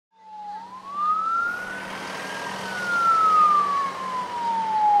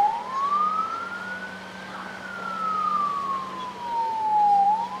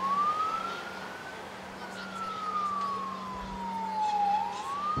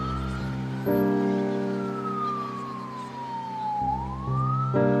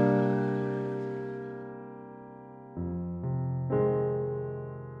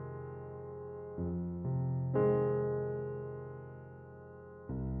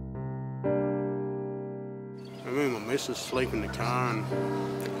missus sleep in the car and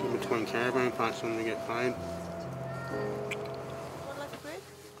in between caravan parks when we get paid. Want like a bread?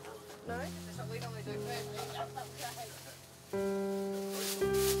 No? That's what we normally do first.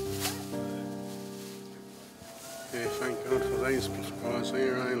 Yeah, thank God for these guys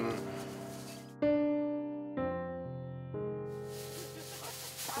here, eh? Like.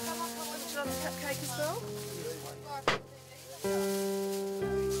 Would you like a cupcake as well?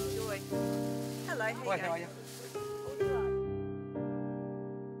 Enjoy. Hello, how are you?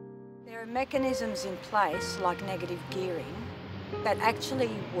 There are mechanisms in place, like negative gearing, that actually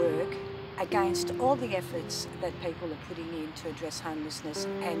work against all the efforts that people are putting in to address homelessness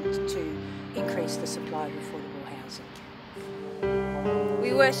and to increase the supply of affordable housing.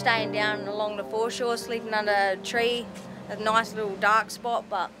 We were staying down along the foreshore, sleeping under a tree, a nice little dark spot,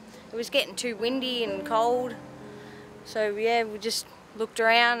 but it was getting too windy and cold. So yeah, we just looked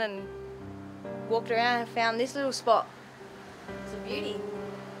around and walked around and found this little spot. It's a beauty.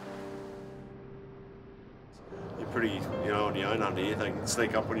 You're pretty, on your own under here. They can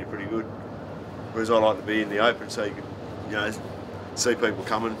sneak up on you pretty good. Whereas I like to be in the open so you can, see people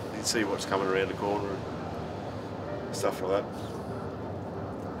coming, you can see what's coming around the corner and stuff like that.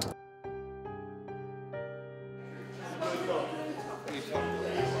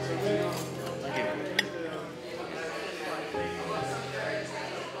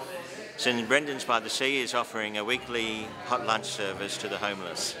 St Brendan's by the Sea is offering a weekly hot lunch service to the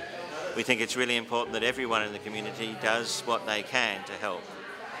homeless. We think it's really important that everyone in the community does what they can to help.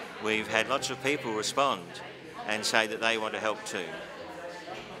 We've had lots of people respond and say that they want to help too.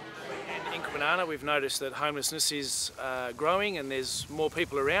 And in Kwinana we've noticed that homelessness is growing and there's more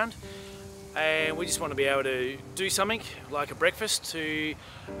people around, and we just want to be able to do something like a breakfast to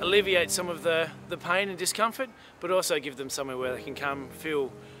alleviate some of the pain and discomfort, but also give them somewhere where they can come,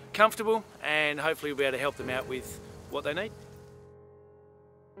 feel comfortable, and hopefully we'll be able to help them out with what they need.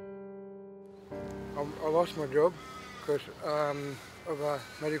 I lost my job because of a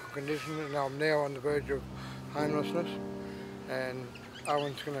medical condition, and I'm now on the verge of homelessness, and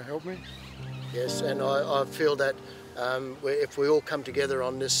Owen's going to help me. Yes, and I feel that if we all come together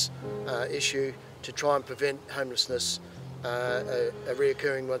on this issue to try and prevent homelessness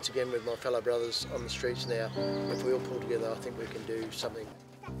reoccurring once again with my fellow brothers on the streets now, if we all pull together, I think we can do something.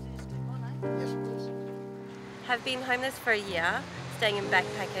 Yes, of course. Have been homeless for a year, staying in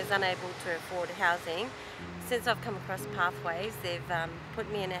backpackers, unable to afford housing. Since I've come across Pathways, they've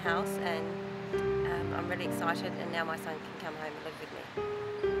put me in a house, and I'm really excited, and now my son can come home and live with me.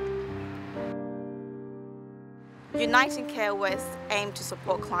 Uniting Care West aim to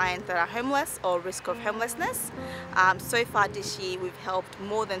support clients that are homeless or risk of homelessness. So far this year we've helped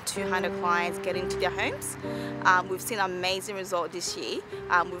more than 200 clients get into their homes. We've seen an amazing result this year.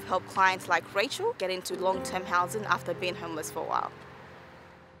 We've helped clients like Rachel get into long-term housing after being homeless for a while.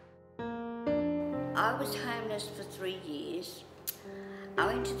 I was homeless for 3 years,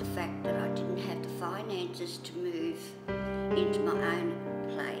 owing to the fact that I didn't have the finances to move into my own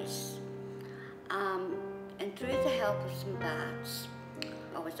place. And through the help of some Barts,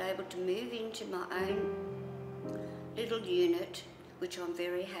 I was able to move into my own little unit, which I'm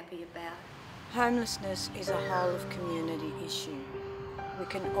very happy about. Homelessness is a whole of community issue. We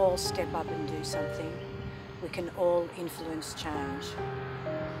can all step up and do something. We can all influence change.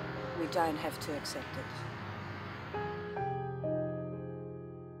 We don't have to accept it.